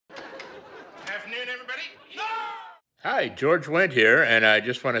Hi, George Wendt here, and I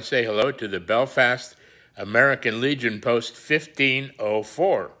just want to say hello to the Belfast American Legion Post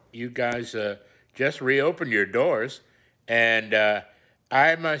 1504. You guys just reopened your doors, and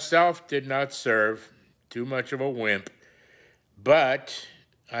I myself did not serve, too much of a wimp, but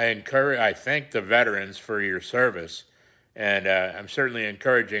I thank the veterans for your service, and I'm certainly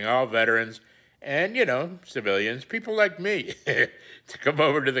encouraging all veterans and civilians, people like me, to come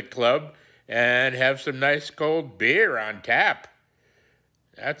over to the club and have some nice cold beer on tap.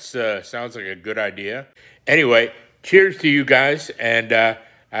 That's sounds like a good idea. Anyway, cheers to you guys, and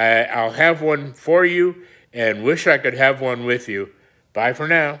I'll have one for you, and wish I could have one with you. Bye for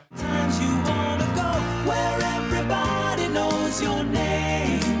now.